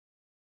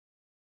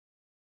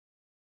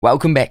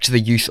Welcome back to the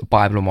Youth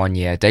Bible in 1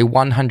 Year, day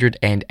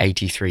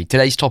 183.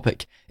 Today's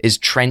topic is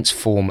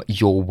transform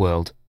your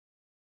world.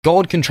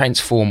 God can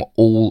transform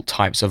all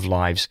types of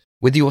lives.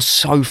 Whether you're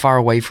so far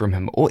away from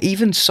Him or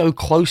even so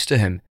close to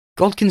Him,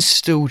 God can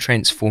still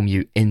transform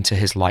you into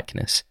His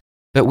likeness.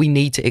 But we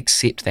need to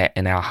accept that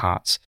in our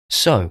hearts.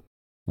 So,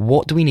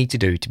 what do we need to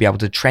do to be able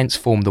to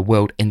transform the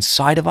world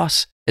inside of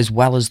us as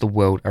well as the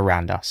world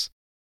around us?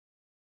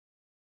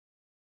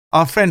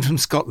 Our friend from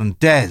Scotland,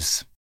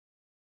 Des,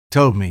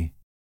 told me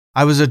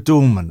I was a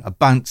doorman, a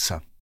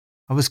bouncer.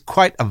 I was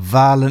quite a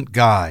violent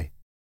guy.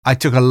 I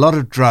took a lot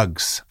of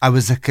drugs. I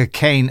was a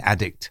cocaine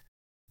addict.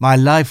 My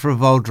life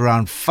revolved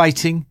around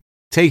fighting,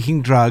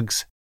 taking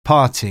drugs,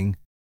 partying,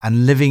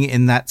 and living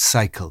in that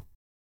cycle.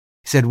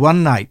 He said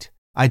one night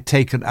I'd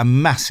taken a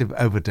massive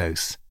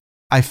overdose.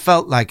 I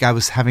felt like I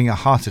was having a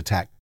heart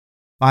attack.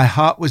 My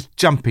heart was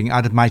jumping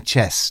out of my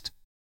chest,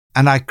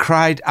 and I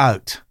cried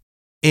out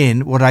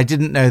in what I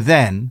didn't know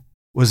then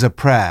was a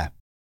prayer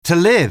to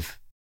live.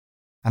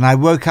 And I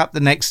woke up the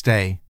next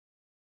day,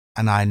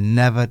 and I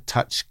never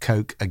touched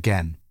coke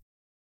again.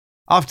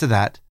 After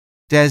that,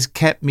 Des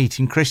kept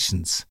meeting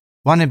Christians.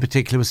 One in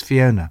particular was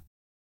Fiona,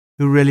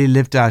 who really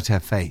lived out her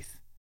faith.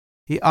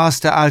 He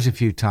asked her out a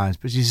few times,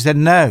 but she said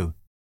no,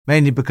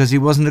 mainly because he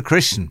wasn't a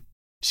Christian.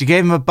 She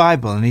gave him a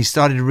Bible, and he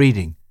started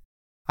reading.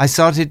 I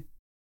started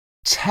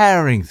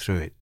tearing through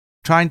it,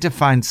 trying to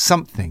find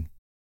something,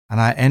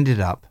 and I ended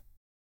up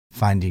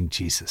finding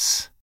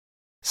Jesus.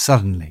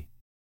 Suddenly,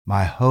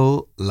 my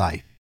whole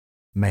life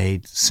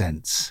made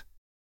sense.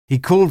 He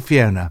called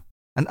Fiona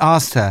and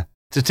asked her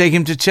to take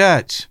him to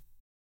church.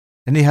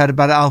 Then he heard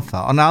about Alpha.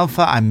 On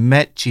Alpha, I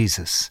met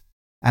Jesus,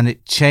 and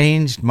it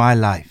changed my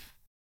life.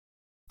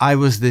 I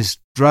was this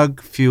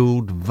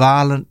drug-fueled,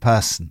 violent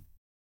person,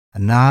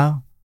 and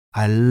now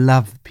I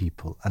love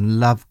people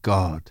and love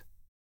God.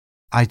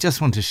 I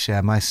just want to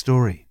share my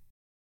story.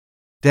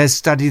 Des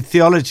studied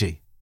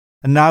theology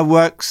and now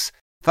works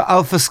for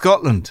Alpha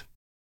Scotland,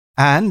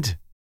 and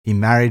he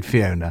married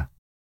Fiona.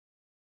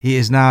 He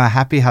is now a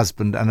happy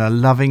husband and a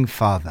loving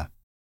father.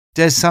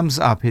 Des sums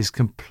up his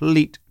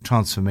complete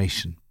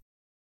transformation.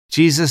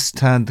 Jesus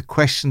turned the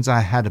questions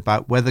I had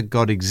about whether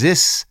God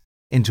exists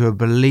into a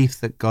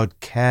belief that God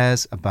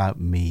cares about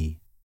me.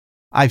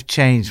 I've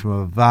changed from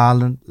a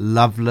violent,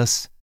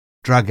 loveless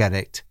drug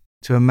addict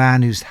to a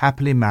man who's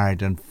happily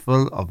married and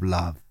full of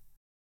love.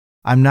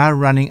 I'm now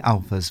running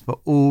Alphas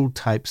for all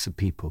types of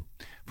people,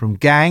 from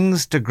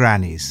gangs to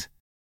grannies,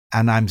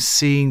 and I'm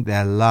seeing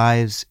their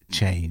lives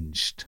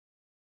changed.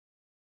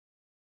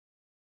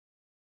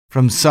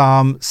 From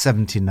Psalm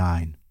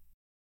 79.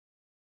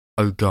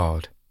 O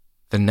God,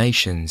 the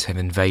nations have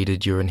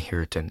invaded your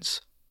inheritance.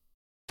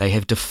 They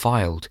have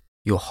defiled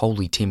your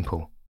holy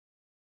temple.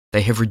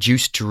 They have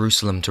reduced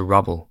Jerusalem to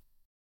rubble.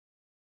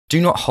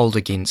 Do not hold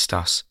against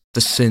us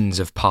the sins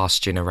of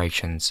past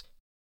generations.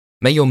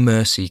 May your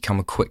mercy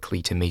come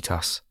quickly to meet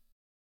us,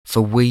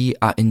 for we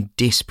are in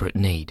desperate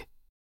need.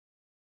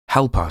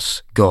 Help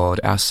us, God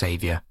our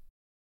Saviour,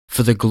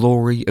 for the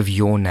glory of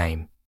your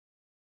name.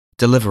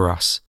 Deliver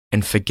us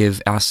and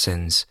forgive our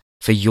sins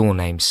for your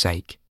name's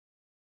sake.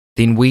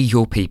 Then we,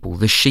 your people,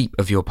 the sheep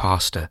of your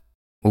pasture,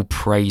 will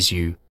praise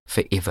you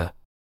forever.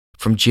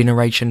 From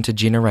generation to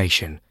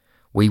generation,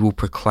 we will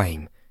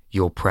proclaim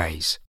your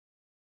praise.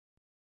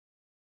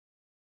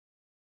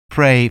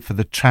 Pray for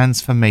the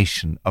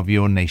transformation of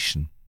your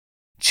nation.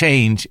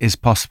 Change is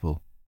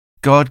possible.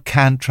 God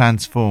can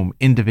transform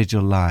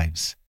individual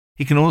lives.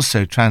 He can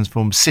also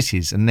transform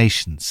cities and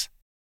nations.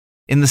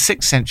 In the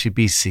 6th century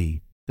BC,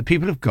 the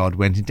people of God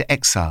went into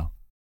exile.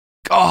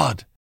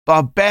 God,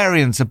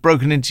 barbarians have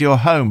broken into your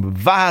home,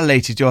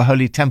 violated your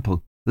holy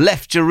temple,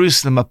 left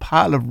Jerusalem a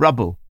pile of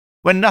rubble.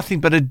 We're nothing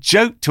but a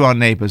joke to our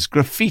neighbours,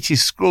 graffiti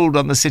scrawled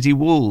on the city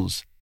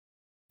walls.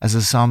 As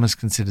the psalmist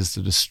considers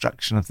the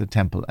destruction of the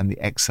temple and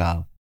the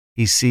exile,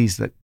 he sees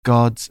that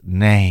God's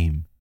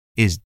name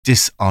is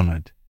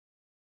dishonoured.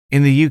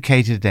 In the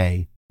UK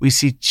today, we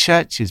see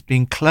churches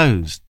being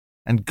closed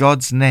and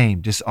God's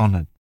name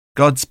dishonoured.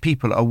 God's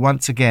people are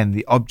once again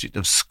the object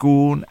of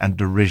scorn and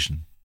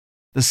derision.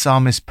 The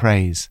psalmist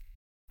prays,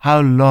 "How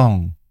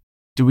long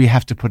do we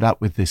have to put up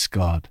with this,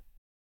 God?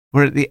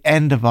 We're at the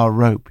end of our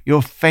rope.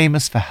 You're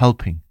famous for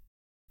helping.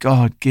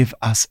 God, give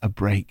us a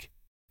break.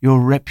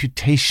 Your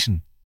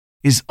reputation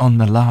is on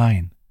the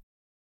line.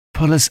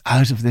 Pull us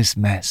out of this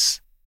mess.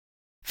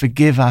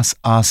 Forgive us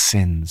our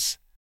sins.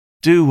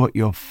 Do what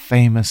you're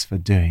famous for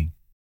doing."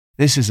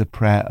 This is a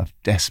prayer of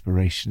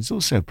desperation. It's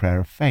also a prayer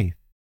of faith.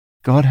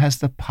 God has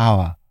the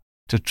power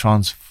to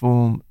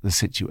transform the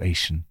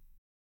situation.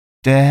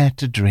 Dare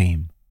to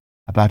dream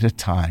about a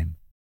time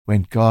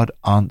when God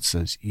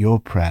answers your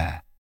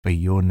prayer for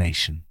your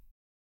nation.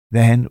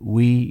 Then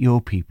we, your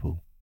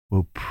people,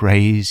 will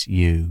praise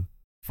you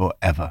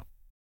forever.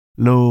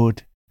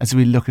 Lord, as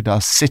we look at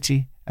our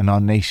city and our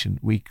nation,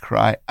 we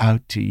cry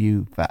out to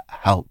you for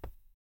help.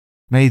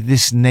 May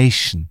this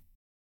nation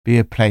be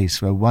a place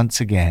where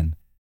once again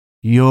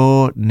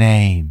your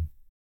name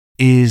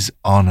is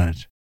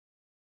honoured.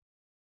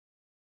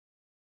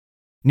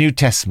 New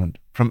Testament,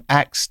 from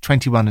Acts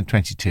 21 and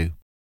 22.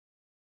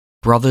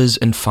 Brothers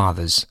and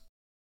fathers,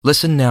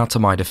 listen now to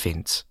my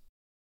defense.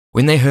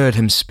 When they heard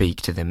him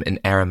speak to them in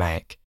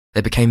Aramaic,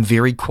 they became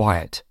very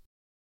quiet.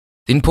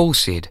 Then Paul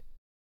said,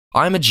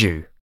 I am a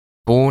Jew,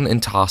 born in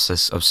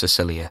Tarsus of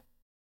Cilicia,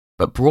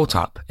 but brought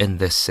up in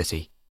this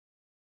city.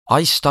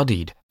 I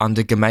studied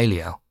under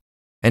Gamaliel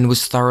and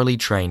was thoroughly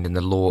trained in the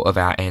law of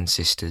our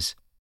ancestors.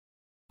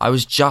 I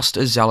was just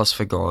as zealous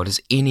for God as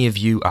any of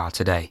you are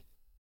today.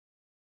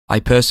 I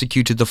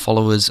persecuted the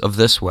followers of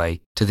this way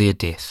to their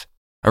death,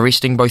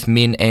 arresting both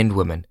men and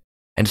women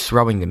and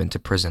throwing them into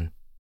prison.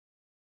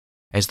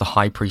 As the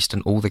high priest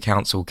and all the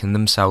council can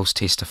themselves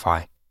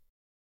testify,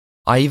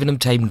 I even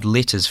obtained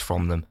letters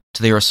from them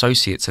to their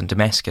associates in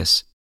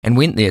Damascus and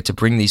went there to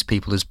bring these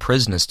people as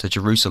prisoners to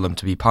Jerusalem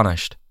to be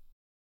punished.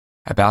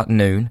 About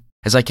noon,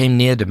 as I came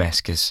near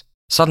Damascus,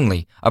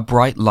 suddenly a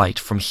bright light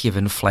from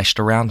heaven flashed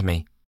around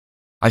me.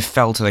 I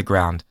fell to the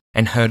ground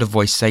and heard a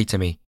voice say to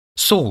me,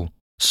 Saul,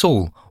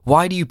 Saul,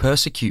 why do you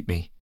persecute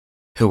me?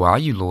 Who are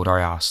you, Lord? I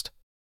asked.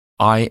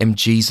 I am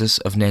Jesus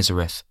of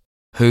Nazareth,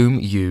 whom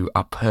you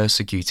are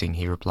persecuting,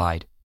 he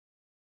replied.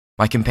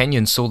 My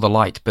companions saw the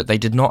light, but they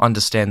did not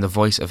understand the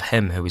voice of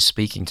him who was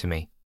speaking to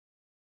me.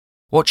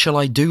 What shall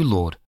I do,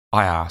 Lord?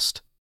 I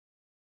asked.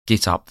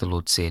 Get up, the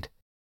Lord said,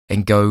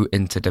 and go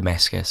into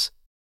Damascus.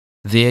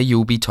 There you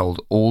will be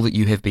told all that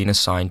you have been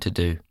assigned to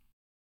do.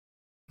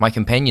 My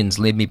companions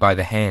led me by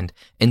the hand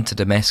into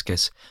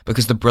Damascus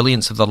because the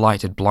brilliance of the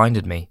light had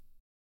blinded me.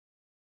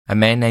 A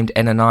man named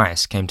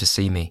Ananias came to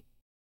see me.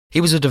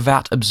 He was a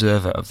devout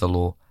observer of the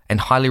law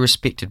and highly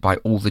respected by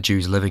all the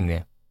Jews living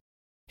there.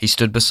 He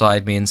stood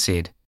beside me and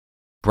said,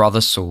 Brother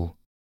Saul,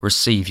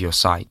 receive your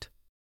sight.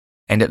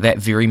 And at that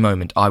very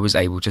moment I was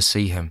able to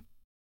see him.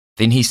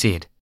 Then he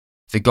said,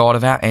 The God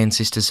of our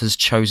ancestors has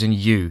chosen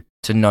you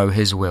to know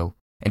his will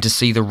and to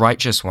see the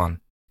righteous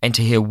one and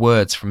to hear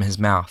words from his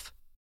mouth.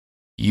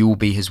 You will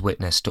be his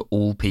witness to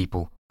all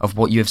people of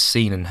what you have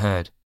seen and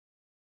heard.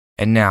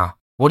 And now,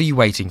 what are you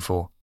waiting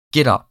for?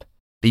 Get up,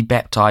 be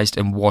baptized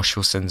and wash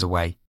your sins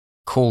away,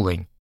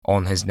 calling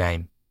on his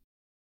name.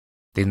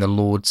 Then the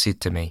Lord said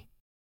to me,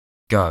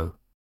 Go,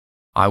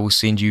 I will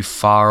send you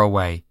far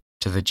away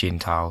to the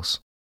Gentiles.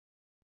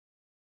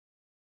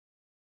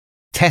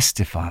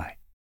 Testify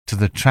to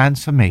the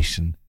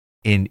transformation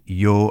in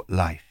your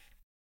life.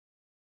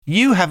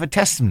 You have a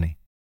testimony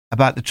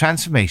about the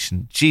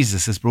transformation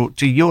Jesus has brought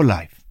to your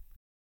life.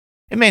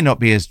 It may not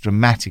be as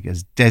dramatic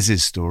as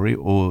Des's story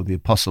or the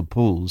Apostle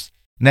Paul's.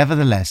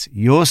 Nevertheless,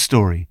 your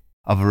story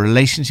of a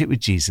relationship with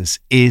Jesus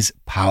is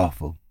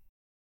powerful.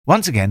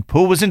 Once again,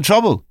 Paul was in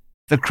trouble.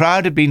 The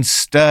crowd had been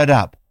stirred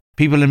up.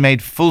 People had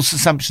made false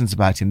assumptions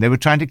about him. They were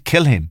trying to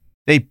kill him.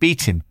 They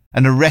beat him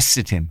and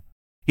arrested him.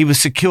 He was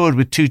secured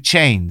with 2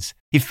 chains.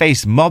 He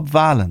faced mob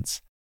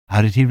violence.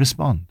 How did he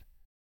respond?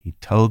 He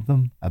told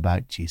them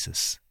about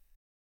Jesus.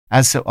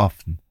 As so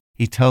often,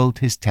 he told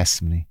his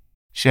testimony,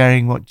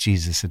 sharing what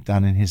Jesus had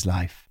done in his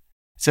life.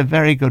 It's a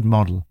very good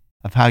model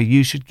of how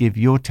you should give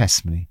your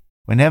testimony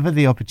whenever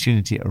the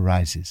opportunity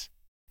arises.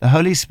 The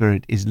Holy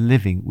Spirit is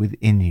living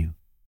within you,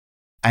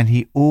 and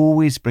he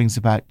always brings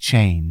about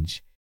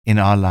change in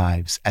our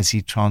lives as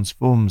he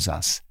transforms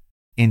us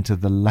into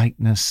the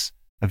likeness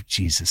of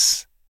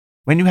Jesus.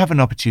 When you have an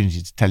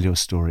opportunity to tell your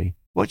story,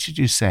 what should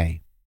you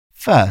say?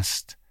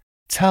 First,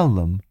 tell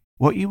them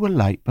what you were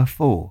like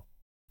before.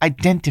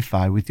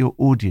 Identify with your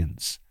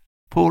audience.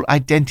 Paul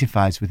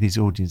identifies with his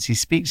audience. He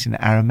speaks in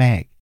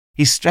Aramaic.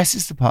 He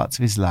stresses the parts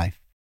of his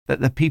life that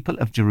the people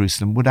of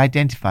Jerusalem would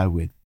identify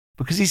with.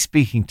 Because he's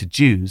speaking to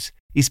Jews,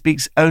 he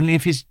speaks only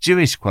of his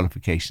Jewish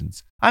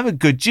qualifications. I'm a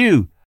good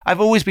Jew. I've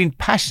always been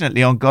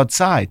passionately on God's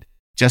side,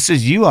 just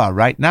as you are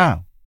right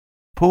now.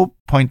 Paul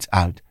points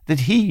out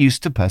that he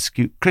used to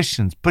persecute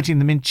Christians, putting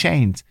them in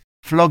chains,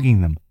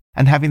 flogging them,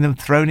 and having them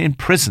thrown in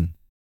prison,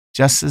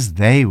 just as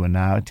they were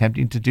now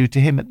attempting to do to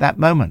him at that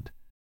moment.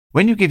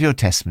 When you give your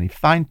testimony,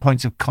 find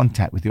points of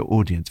contact with your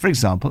audience. For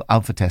example,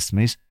 Alpha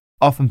testimonies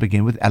often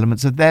begin with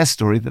elements of their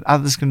story that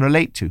others can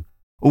relate to,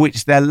 or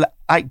which they're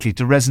likely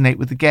to resonate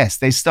with the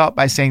guest. They start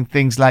by saying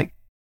things like,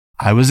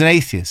 I was an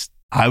atheist,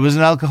 I was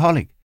an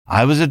alcoholic,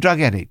 I was a drug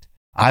addict,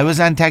 I was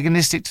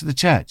antagonistic to the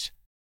church.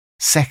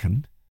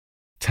 Second,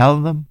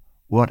 tell them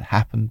what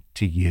happened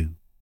to you.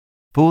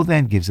 Paul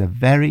then gives a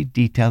very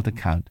detailed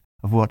account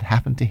of what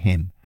happened to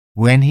him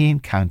when he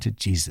encountered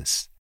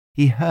Jesus.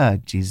 He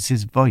heard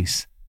Jesus'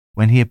 voice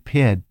when he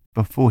appeared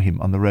before him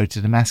on the road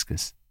to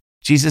Damascus.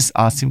 Jesus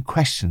asked him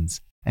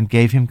questions and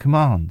gave him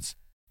commands.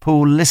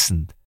 Paul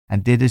listened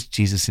and did as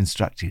Jesus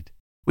instructed.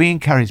 We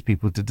encourage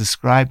people to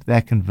describe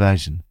their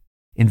conversion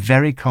in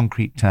very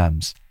concrete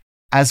terms,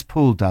 as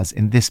Paul does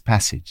in this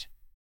passage.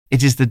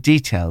 It is the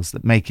details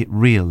that make it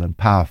real and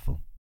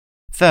powerful.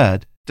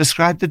 Third,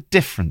 describe the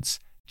difference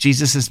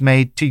Jesus has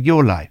made to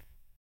your life.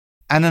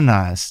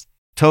 Ananias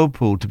told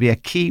Paul to be a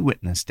key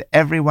witness to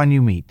everyone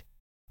you meet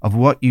of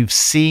what you've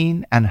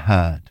seen and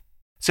heard.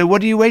 So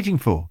what are you waiting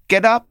for?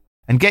 Get up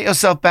and get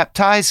yourself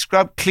baptized,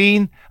 scrubbed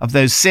clean of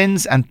those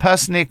sins and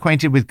personally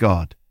acquainted with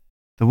God.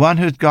 The one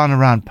who had gone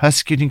around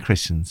persecuting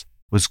Christians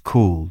was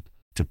called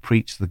to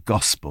preach the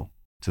gospel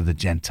to the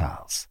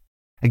Gentiles.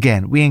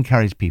 Again, we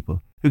encourage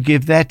people who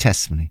give their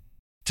testimony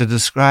to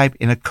describe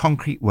in a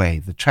concrete way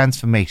the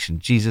transformation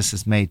Jesus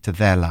has made to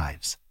their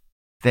lives.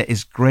 There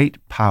is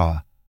great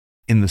power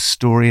in the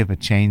story of a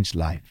changed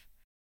life.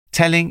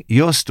 Telling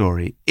your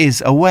story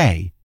is a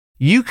way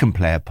you can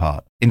play a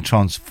part in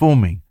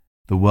transforming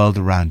the world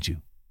around you.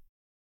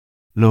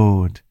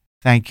 Lord,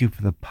 thank you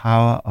for the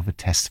power of a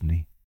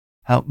testimony.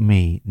 Help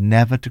me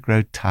never to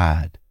grow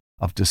tired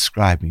of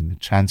describing the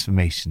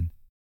transformation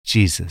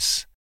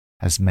Jesus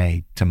has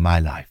made to my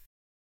life.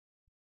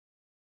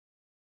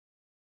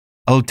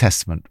 Old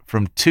Testament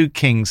from 2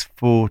 Kings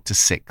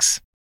 4-6.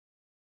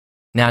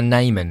 Now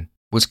Naaman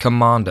was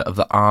commander of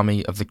the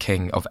army of the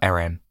king of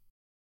Aram.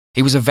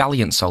 He was a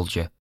valiant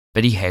soldier,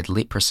 but he had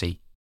leprosy.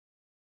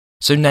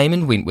 So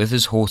Naaman went with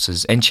his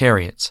horses and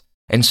chariots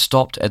and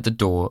stopped at the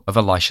door of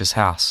Elisha's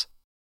house.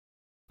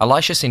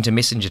 Elisha sent a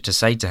messenger to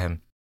say to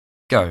him,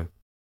 "Go,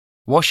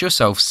 wash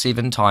yourself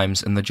 7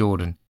 times in the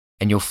Jordan,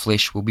 and your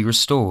flesh will be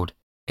restored,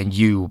 and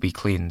you will be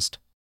cleansed."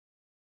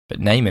 But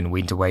Naaman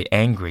went away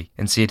angry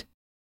and said,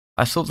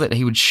 "I thought that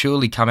he would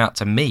surely come out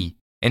to me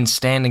and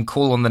stand and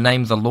call on the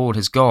name of the Lord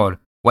his God,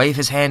 wave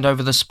his hand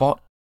over the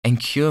spot, and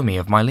cure me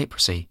of my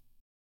leprosy.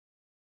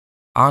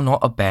 Are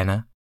not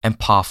Abana and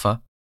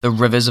Parthah, the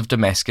rivers of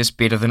Damascus,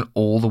 better than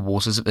all the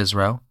waters of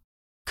Israel?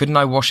 Couldn't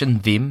I wash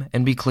in them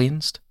and be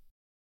cleansed?"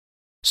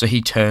 So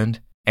he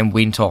turned and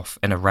went off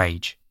in a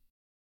rage.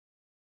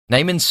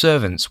 Naaman's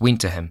servants went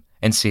to him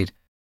and said,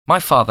 "My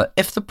father,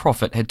 if the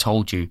prophet had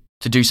told you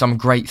to do some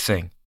great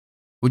thing,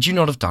 would you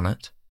not have done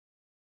it?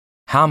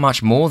 How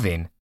much more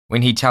then,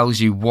 when he tells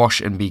you, 'Wash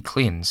and be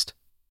cleansed'?"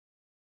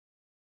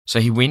 So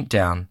he went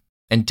down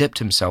and dipped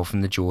himself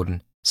in the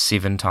Jordan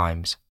 7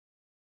 times,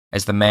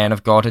 as the man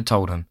of God had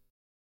told him,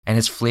 and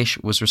his flesh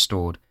was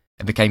restored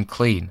and became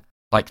clean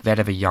like that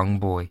of a young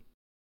boy.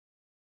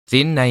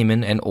 Then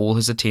Naaman and all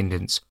his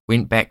attendants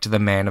went back to the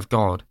man of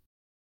God.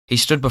 He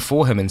stood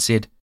before him and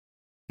said,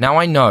 "Now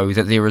I know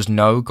that there is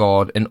no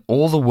God in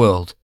all the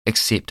world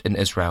except in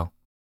Israel.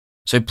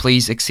 So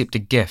please accept a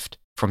gift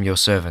from your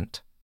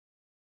servant."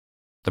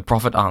 The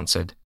prophet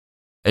answered,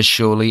 "As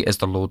surely as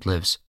the Lord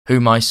lives,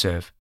 whom I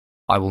serve,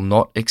 I will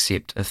not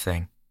accept a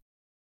thing."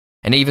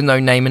 And even though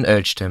Naaman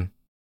urged him,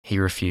 he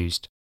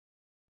refused.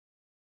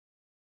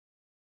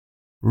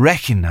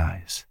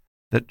 Recognize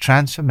that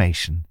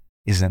transformation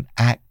is an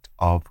act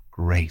of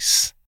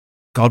grace.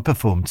 God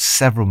performed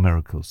several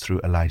miracles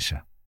through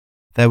Elisha.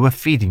 There were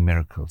feeding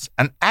miracles,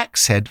 an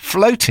axe head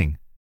floating,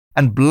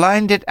 and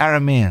blinded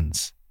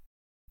Arameans.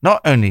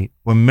 Not only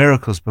were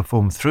miracles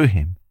performed through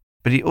him,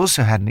 but he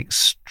also had an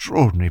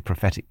extraordinary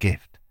prophetic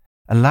gift.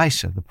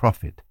 Elisha, the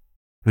prophet,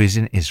 who is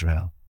in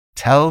Israel,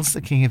 tells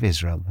the king of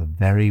Israel the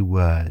very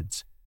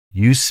words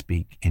you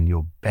speak in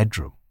your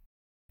bedroom.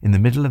 In the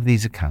middle of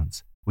these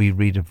accounts, we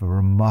read of a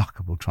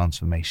remarkable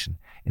transformation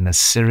in a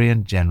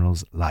Syrian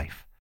general's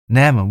life.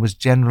 Naaman was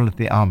general of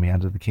the army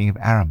under the king of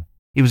Aram.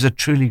 He was a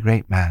truly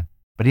great man,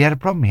 but he had a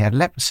problem. He had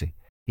leprosy.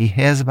 He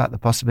hears about the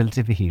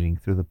possibility of healing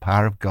through the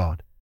power of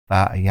God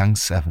via a young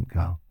servant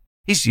girl.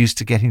 He's used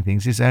to getting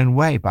things his own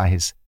way by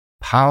his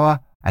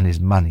power and his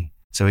money.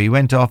 So he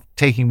went off,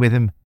 taking with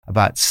him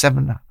about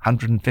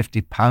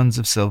 750 pounds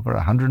of silver,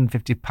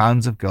 150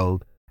 pounds of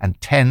gold, and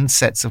 10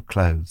 sets of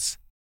clothes.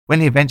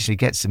 When he eventually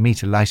gets to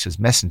meet Elisha's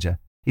messenger,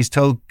 he's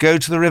told, "Go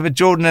to the river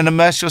Jordan and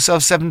immerse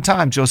yourself 7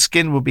 times. Your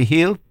skin will be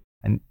healed,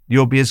 and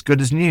you'll be as good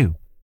as new."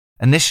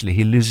 Initially,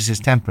 he loses his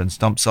temper and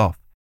stomps off.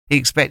 He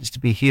expects to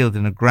be healed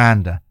in a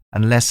grander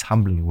and less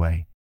humbling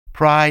way.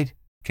 Pride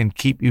can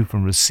keep you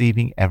from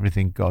receiving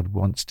everything God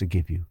wants to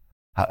give you.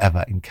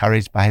 However,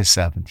 encouraged by his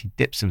servant, he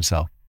dips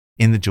himself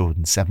in the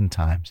Jordan 7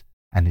 times,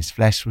 and his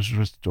flesh was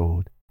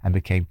restored and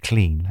became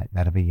clean like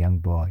that of a young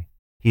boy.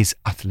 He is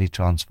utterly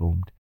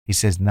transformed. He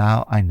says,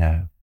 "Now I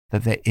know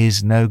that there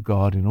is no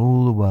God in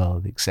all the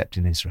world except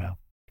in Israel."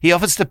 He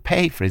offers to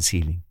pay for his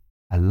healing.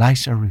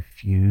 Elisha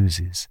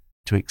refuses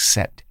to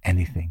accept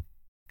anything.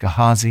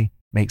 Gehazi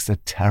makes the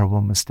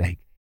terrible mistake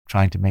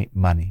trying to make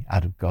money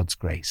out of God's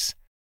grace.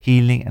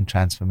 Healing and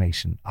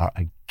transformation are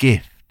a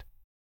gift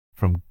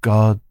from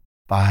God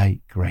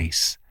by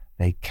grace.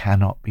 They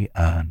cannot be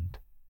earned.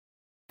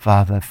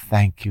 Father,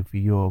 thank you for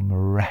your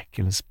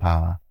miraculous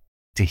power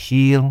to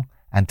heal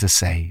and to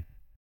save.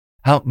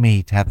 Help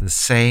me to have the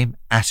same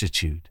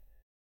attitude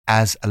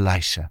as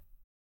Elisha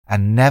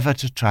and never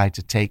to try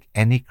to take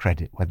any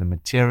credit, whether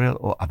material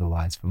or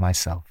otherwise, for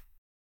myself.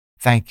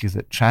 Thank you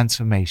that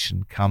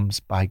transformation comes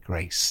by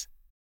grace.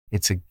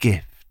 It's a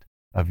gift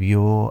of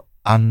your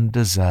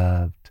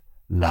undeserved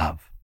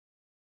love.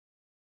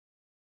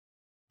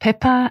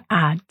 Pippa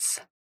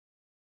adds,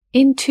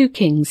 in 2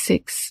 Kings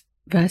 6,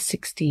 verse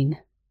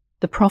 16,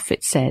 the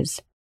prophet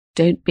says,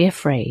 "Don't be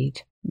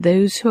afraid.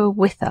 Those who are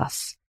with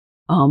us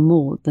are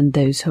more than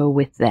those who are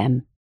with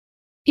them."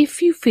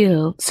 If you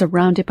feel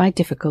surrounded by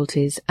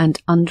difficulties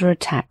and under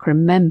attack,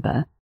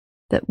 remember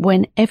that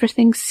when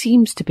everything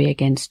seems to be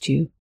against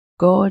you,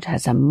 God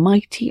has a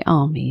mighty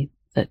army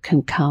that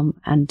can come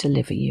and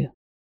deliver you.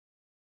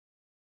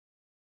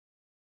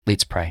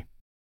 Let's pray.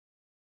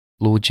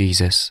 Lord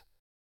Jesus,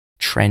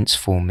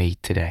 transform me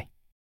today.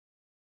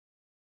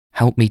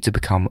 Help me to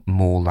become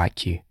more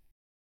like you.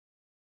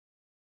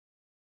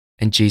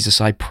 And Jesus,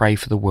 I pray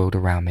for the world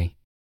around me.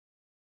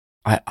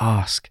 I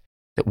ask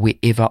that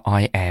wherever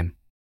I am,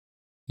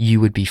 you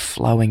would be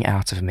flowing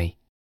out of me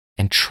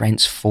and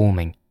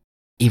transforming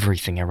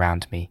everything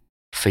around me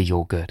for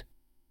your good.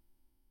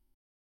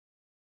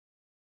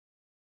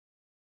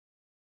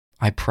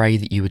 I pray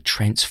that you would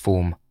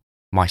transform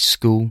my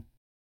school,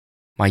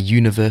 my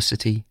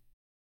university,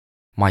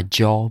 my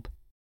job,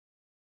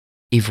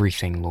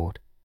 everything, Lord.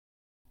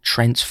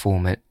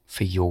 Transform it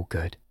for your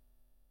good.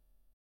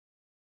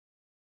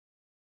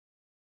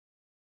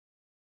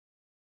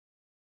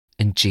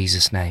 In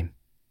Jesus' name,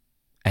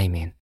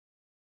 amen.